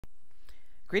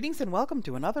Greetings and welcome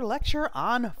to another lecture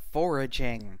on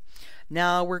foraging.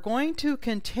 Now we're going to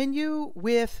continue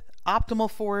with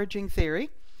optimal foraging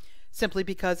theory simply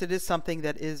because it is something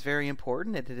that is very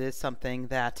important and it is something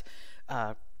that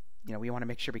we want to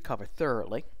make sure we cover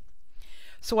thoroughly.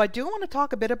 So I do want to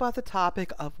talk a bit about the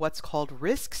topic of what's called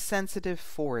risk-sensitive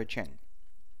foraging.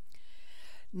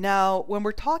 Now, when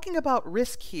we're talking about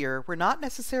risk here, we're not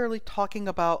necessarily talking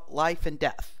about life and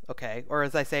death, okay? Or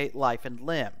as I say, life and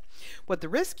limb. What the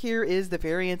risk here is the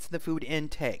variance in the food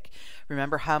intake.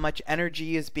 Remember how much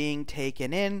energy is being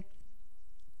taken in.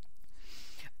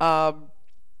 And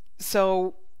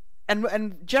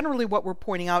generally what we're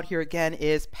pointing out here again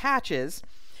is patches,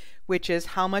 which is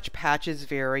how much patches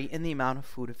vary in the amount of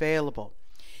food available.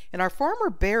 In our former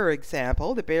bear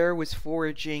example, the bear was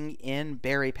foraging in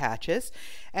berry patches,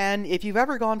 and if you've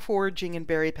ever gone foraging in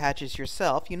berry patches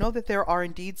yourself, you know that there are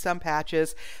indeed some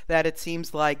patches that it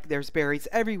seems like there's berries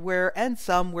everywhere, and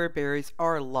some where berries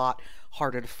are a lot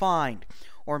harder to find,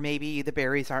 or maybe the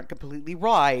berries aren't completely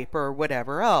ripe or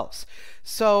whatever else.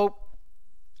 So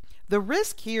the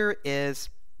risk here is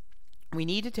we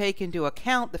need to take into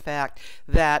account the fact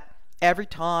that every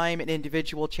time an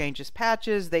individual changes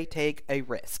patches, they take a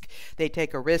risk. They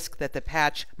take a risk that the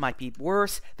patch might be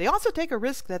worse. They also take a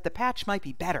risk that the patch might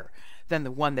be better than the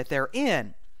one that they're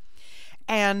in.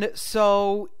 And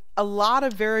so a lot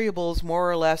of variables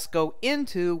more or less go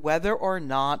into whether or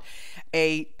not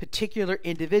a particular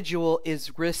individual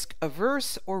is risk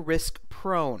averse or risk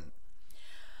prone.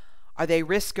 Are they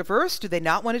risk averse? Do they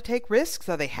not want to take risks?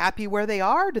 Are they happy where they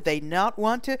are? Do they not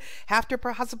want to have to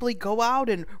possibly go out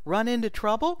and run into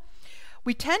trouble?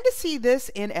 We tend to see this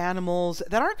in animals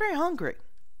that aren't very hungry.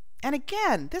 And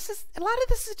again, a lot of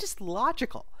this is just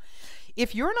logical.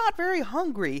 If you're not very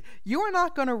hungry, you are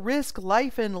not going to risk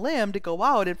life and limb to go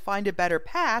out and find a better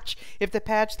patch if the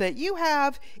patch that you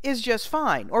have is just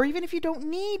fine, or even if you don't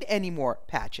need any more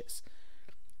patches.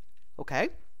 Okay?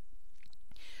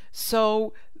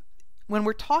 So when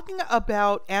we're talking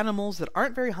about animals that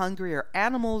aren't very hungry or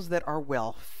animals that are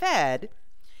well fed,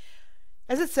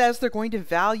 as it says, they're going to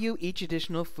value each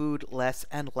additional food less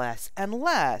and less and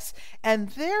less, and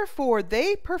therefore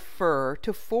they prefer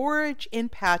to forage in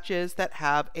patches that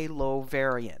have a low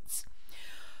variance.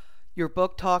 Your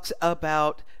book talks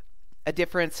about a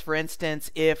difference, for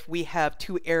instance, if we have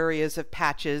two areas of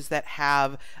patches that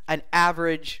have an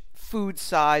average food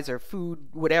size or food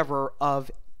whatever of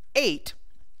 8.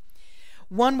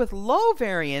 One with low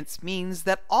variance means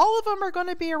that all of them are going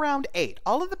to be around 8.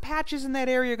 All of the patches in that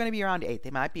area are going to be around 8.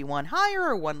 They might be one higher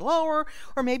or one lower,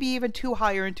 or maybe even 2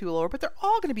 higher and 2 lower, but they're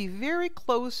all going to be very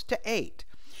close to 8.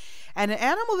 And an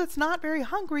animal that's not very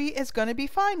hungry is going to be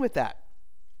fine with that.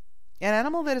 An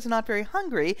animal that is not very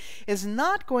hungry is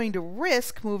not going to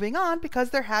risk moving on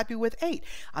because they're happy with 8.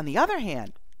 On the other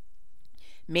hand,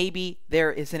 maybe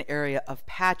there is an area of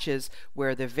patches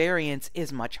where the variance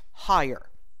is much higher,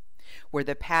 where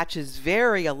the patches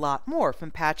vary a lot more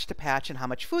from patch to patch and how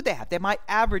much food they have. They might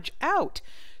average out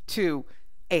to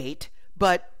 8,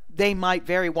 but they might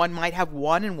vary. One might have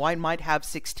 1 and one might have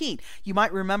 16. You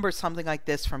might remember something like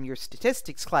this from your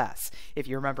statistics class, if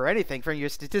you remember anything from your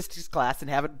statistics class and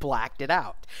haven't blacked it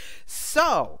out.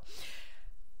 So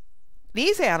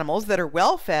these animals that are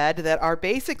well fed, that are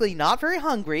basically not very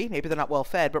hungry, maybe they're not well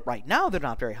fed, but right now they're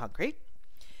not very hungry,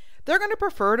 they're going to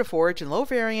prefer to forage in low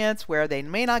variance where they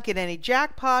may not get any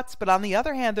jackpots, but on the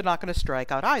other hand, they're not going to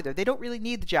strike out either. They don't really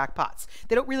need the jackpots.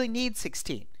 They don't really need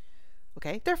 16.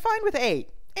 Okay? They're fine with 8.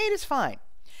 8 is fine.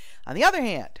 On the other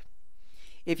hand,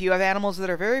 if you have animals that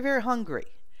are very, very hungry,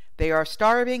 they are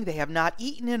starving, they have not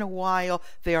eaten in a while,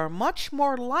 they are much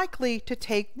more likely to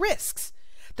take risks.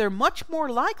 They're much more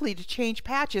likely to change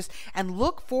patches and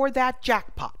look for that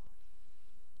jackpot.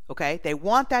 Okay? They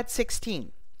want that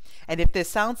 16. And if this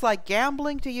sounds like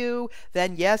gambling to you,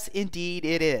 then yes, indeed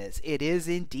it is. It is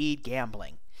indeed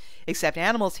gambling. Except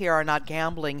animals here are not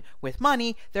gambling with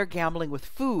money, they're gambling with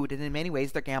food, and in many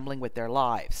ways they're gambling with their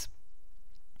lives.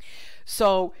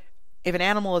 So if an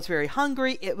animal is very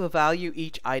hungry, it will value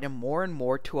each item more and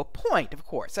more to a point, of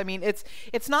course. I mean, it's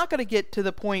not going to get to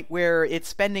the point where it's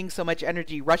spending so much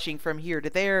energy rushing from here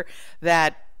to there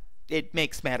that it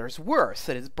makes matters worse.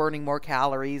 It is burning more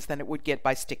calories than it would get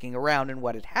by sticking around in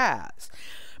what it has.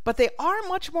 But they are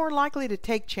much more likely to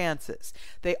take chances.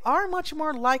 They are much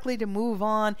more likely to move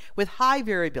on with high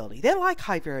variability. They like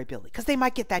high variability because they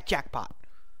might get that jackpot.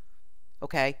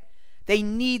 Okay? They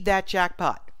need that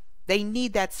jackpot. They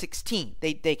need that 16.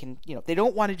 They can, they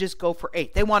don't want to just go for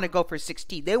 8. They want to go for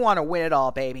 16. They want to win it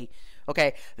all, baby.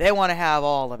 Okay? They want to have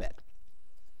all of it.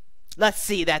 Let's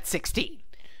see that 16.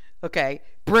 Okay?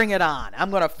 Bring it on. I'm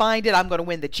going to find it. I'm going to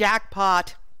win the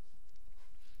jackpot.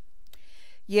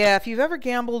 Yeah, if you've ever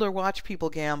gambled or watched people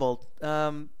gamble,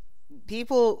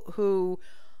 people who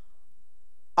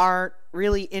aren't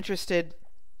really interested,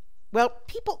 well,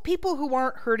 people who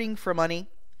aren't hurting for money,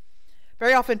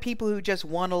 very often people who just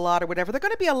won a lot or whatever, they're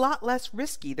going to be a lot less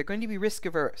risky. They're going to be risk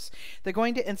averse. They're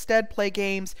going to instead play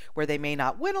games where they may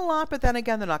not win a lot, but then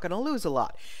again, they're not going to lose a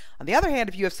lot. On the other hand,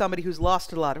 if you have somebody who's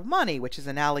lost a lot of money, which is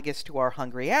analogous to our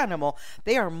hungry animal,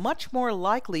 they are much more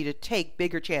likely to take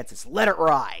bigger chances. Let it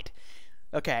ride.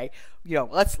 Okay,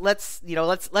 let's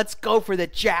go for the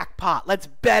jackpot. Let's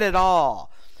bet it all.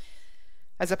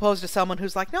 As opposed to someone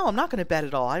who's like, no, I'm not going to bet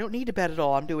it all. I don't need to bet it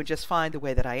all. I'm doing just fine the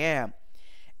way that I am.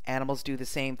 Animals do the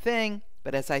same thing,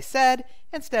 but as I said,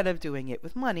 instead of doing it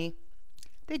with money,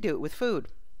 they do it with food.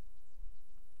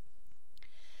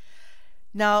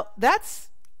 Now, that's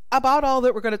about all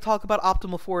that we're going to talk about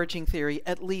optimal foraging theory,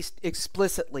 at least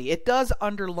explicitly. It does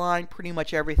underline pretty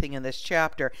much everything in this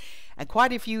chapter, and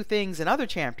quite a few things in other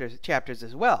chapters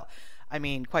as well. I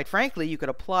mean, quite frankly, you could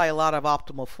apply a lot of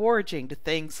optimal foraging to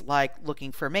things like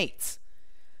looking for mates,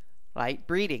 right?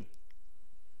 Breeding.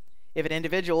 If an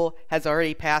individual has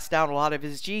already passed down a lot of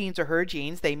his genes or her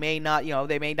genes, they may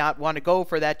not want to go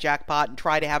for that jackpot and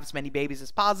try to have as many babies as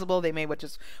possible. They may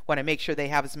just want to make sure they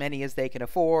have as many as they can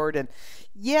afford. And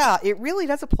yeah, it really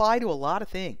does apply to a lot of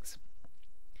things.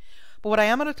 But what I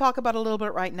am going to talk about a little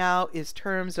bit right now is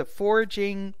terms of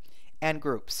foraging and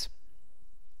groups.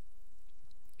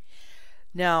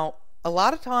 Now, a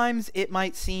lot of times it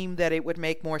might seem that it would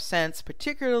make more sense,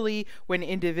 particularly when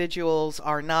individuals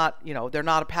are not, they're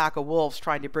not a pack of wolves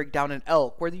trying to bring down an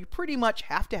elk, where you pretty much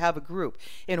have to have a group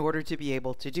in order to be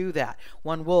able to do that.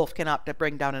 One wolf cannot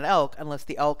bring down an elk unless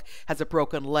the elk has a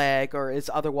broken leg or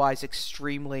is otherwise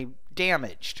extremely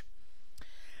damaged.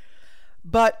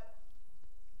 But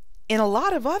in a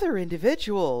lot of other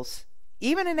individuals,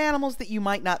 even in animals that you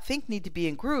might not think need to be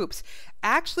in groups,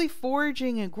 actually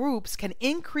foraging in groups can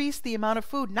increase the amount of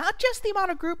food, not just the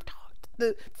amount of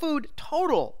the food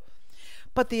total,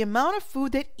 but the amount of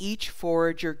food that each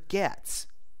forager gets.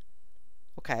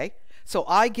 Okay, so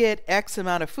I get X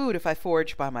amount of food if I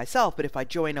forage by myself, but if I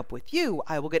join up with you,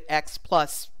 I will get X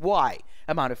plus Y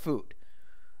amount of food.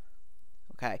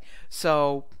 Okay,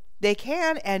 so they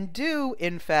can and do,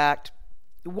 in fact,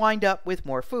 wind up with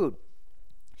more food.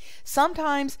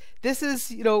 Sometimes this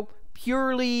is,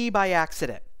 purely by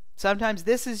accident. Sometimes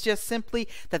this is just simply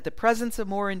that the presence of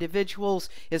more individuals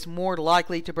is more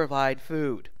likely to provide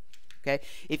food. Okay,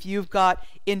 if you've got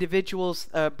individuals,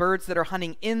 birds that are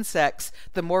hunting insects,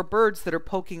 the more birds that are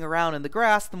poking around in the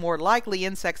grass, the more likely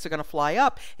insects are going to fly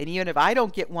up. And even if I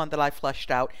don't get one that I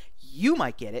flushed out, you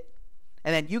might get it.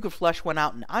 And then you could flush one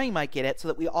out and I might get it, so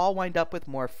that we all wind up with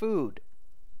more food.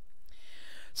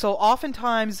 So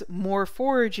oftentimes, more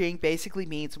foraging basically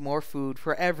means more food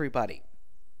for everybody.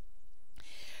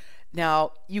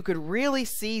 Now, you could really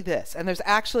see this, and there's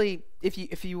actually,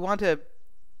 if you want to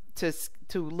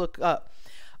look up,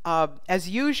 as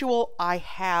usual, I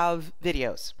have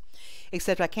videos,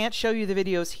 except I can't show you the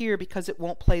videos here because it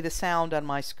won't play the sound on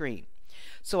my screen.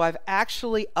 So I've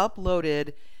actually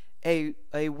uploaded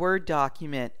a Word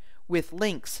document with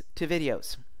links to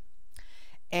videos.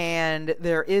 And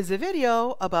there is a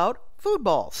video about food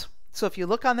balls. So if you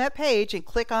look on that page and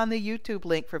click on the YouTube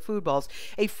link for food balls,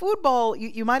 a food ball,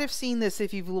 you might have seen this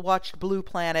if you've watched Blue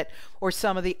Planet or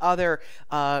some of the other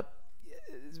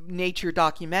nature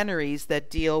documentaries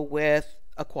that deal with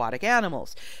aquatic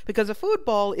animals. Because a food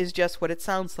ball is just what it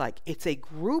sounds like. It's a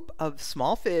group of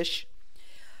small fish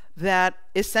that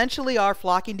essentially are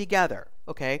flocking together.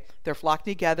 Okay, they're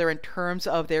flocking together in terms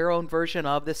of their own version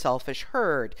of the selfish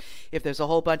herd. If there's a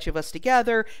whole bunch of us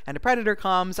together and a predator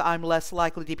comes, I'm less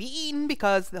likely to be eaten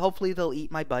because hopefully they'll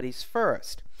eat my buddies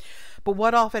first. But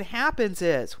what often happens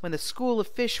is when the school of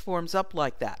fish forms up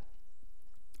like that,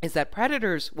 is that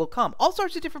predators will come, all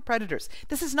sorts of different predators.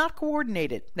 This is not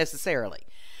coordinated necessarily.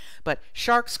 But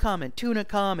sharks come and tuna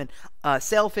come and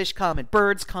sailfish come and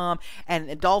birds come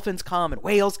and dolphins come and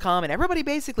whales come and everybody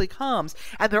basically comes,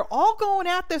 and they're all going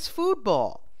at this food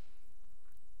ball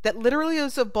that literally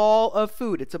is a ball of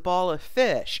food. It's a ball of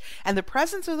fish. And the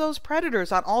presence of those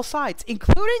predators on all sides,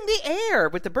 including the air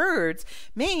with the birds,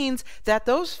 means that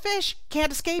those fish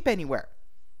can't escape anywhere.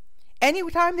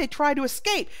 Anytime they try to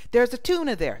escape, there's a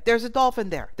tuna there, there's a dolphin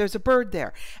there, there's a bird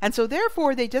there. And so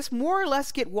therefore, they just more or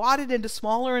less get wadded into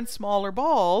smaller and smaller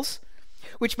balls,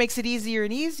 which makes it easier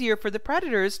and easier for the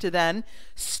predators to then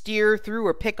steer through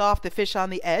or pick off the fish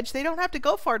on the edge. They don't have to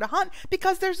go far to hunt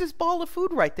because there's this ball of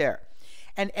food right there.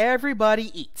 And everybody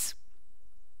eats.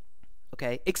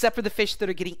 Okay, except for the fish that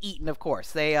are getting eaten, of course.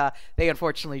 They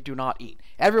unfortunately do not eat.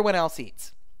 Everyone else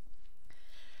eats.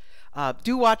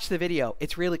 Do watch the video.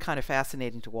 It's really kind of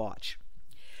fascinating to watch.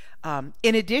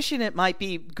 In addition, it might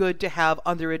be good to have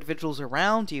other individuals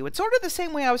around you. It's sort of the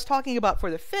same way I was talking about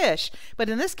for the fish, but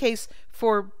in this case,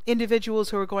 for individuals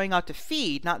who are going out to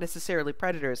feed, not necessarily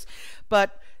predators.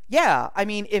 But yeah, I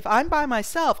mean, if I'm by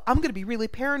myself, I'm going to be really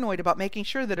paranoid about making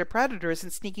sure that a predator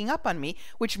isn't sneaking up on me,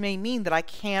 which may mean that I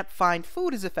can't find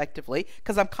food as effectively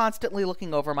because I'm constantly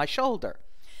looking over my shoulder.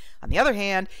 On the other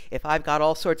hand, if I've got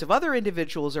all sorts of other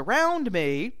individuals around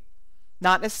me,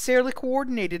 not necessarily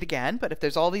coordinated again, but if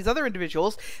there's all these other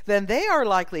individuals, then they are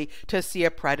likely to see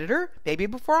a predator maybe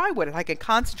before I would. And I can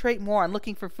concentrate more on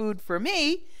looking for food for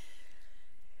me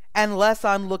and less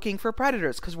on looking for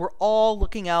predators, because we're all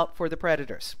looking out for the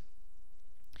predators.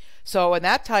 So in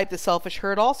that type, the selfish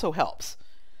herd also helps.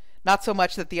 Not so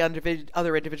much that the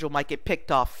other individual might get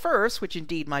picked off first, which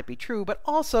indeed might be true, but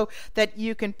also that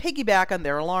you can piggyback on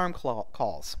their alarm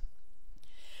calls.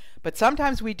 But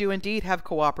sometimes we do indeed have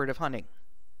cooperative hunting.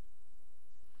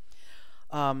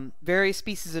 Various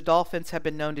species of dolphins have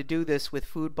been known to do this with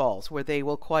food balls, where they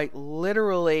will quite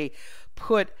literally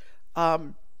put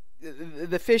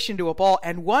the fish into a ball,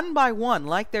 and one by one,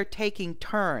 like they're taking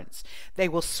turns, they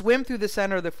will swim through the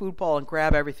center of the food ball and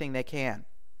grab everything they can.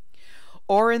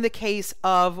 Or in the case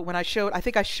of when I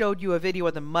think I showed you a video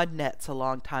of the mud nets a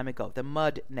long time ago, the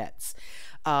mud nets,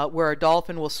 where a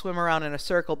dolphin will swim around in a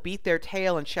circle, beat their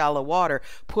tail in shallow water,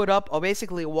 put up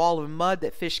basically a wall of mud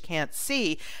that fish can't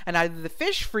see, and either the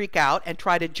fish freak out and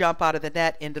try to jump out of the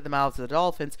net into the mouths of the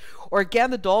dolphins, or again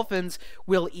the dolphins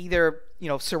will either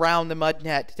surround the mud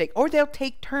net or they'll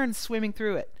take turns swimming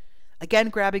through it, again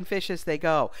grabbing fish as they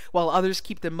go, while others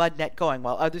keep the mud net going,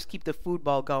 while others keep the food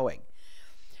ball going.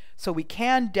 So we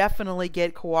can definitely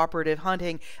get cooperative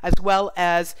hunting, as well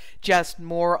as just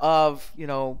more of,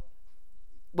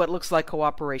 what looks like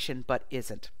cooperation but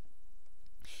isn't.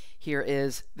 Here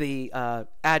is the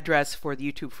address for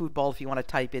the YouTube food ball if you want to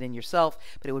type it in yourself,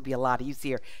 but it would be a lot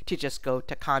easier to just go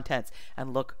to contents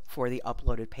and look for the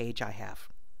uploaded page I have.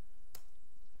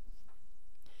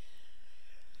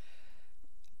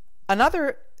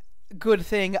 Another good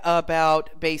thing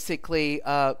about basically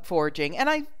foraging, and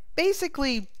I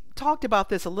basically talked about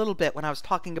this a little bit when I was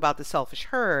talking about the selfish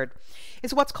herd,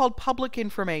 is what's called public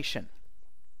information.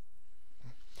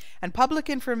 And public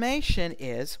information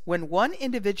is when one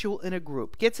individual in a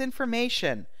group gets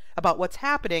information about what's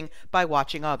happening by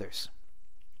watching others.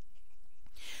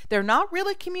 They're not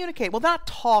really communicating, well, not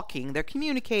talking, they're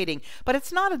communicating, but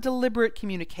it's not a deliberate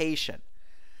communication.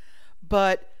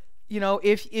 But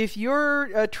if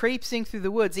you're traipsing through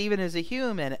the woods, even as a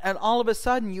human, and all of a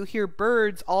sudden you hear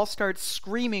birds all start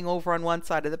screaming over on one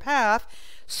side of the path,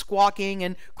 squawking,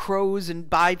 and crows and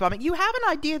bombing, you have an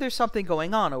idea there's something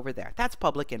going on over there. That's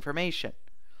public information.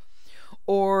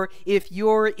 Or if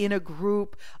you're in a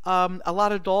group, a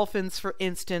lot of dolphins, for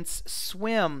instance,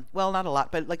 swim, well, not a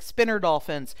lot, but like spinner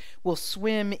dolphins will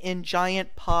swim in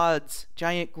giant pods,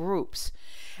 giant groups,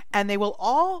 and they will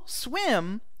all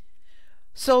swim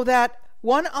so that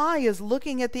one eye is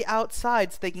looking at the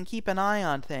outside so they can keep an eye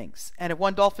on things. And if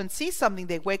one dolphin sees something,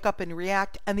 they wake up and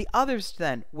react, and the others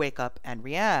then wake up and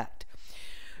react.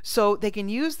 So they can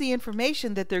use the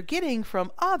information that they're getting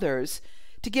from others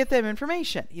to give them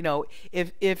information.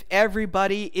 If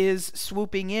everybody is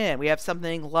swooping in, we have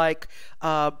something like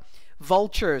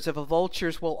vultures. If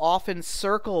vultures will often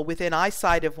circle within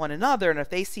eyesight of one another, and if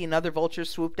they see another vulture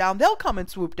swoop down, they'll come and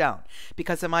swoop down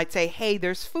because it might say, hey,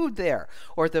 there's food there.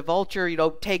 Or if the vulture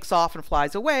takes off and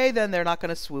flies away, then they're not going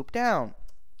to swoop down.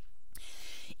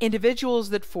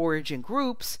 Individuals that forage in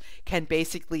groups can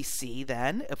basically see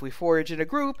then, if we forage in a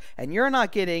group and you're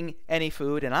not getting any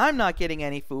food and I'm not getting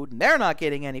any food and they're not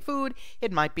getting any food,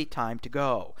 it might be time to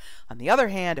go. On the other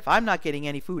hand, if I'm not getting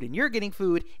any food and you're getting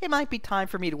food, it might be time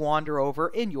for me to wander over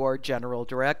in your general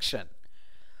direction.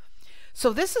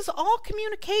 So this is all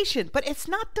communication, but it's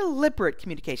not deliberate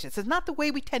communication. It's not the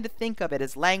way we tend to think of it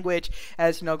as language,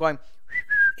 as going,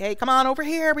 hey, come on over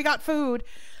here, we got food.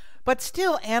 But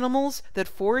still, animals that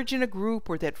forage in a group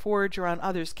or that forage around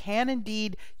others can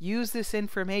indeed use this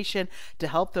information to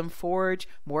help them forage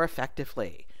more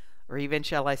effectively, or even,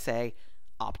 shall I say,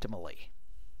 optimally.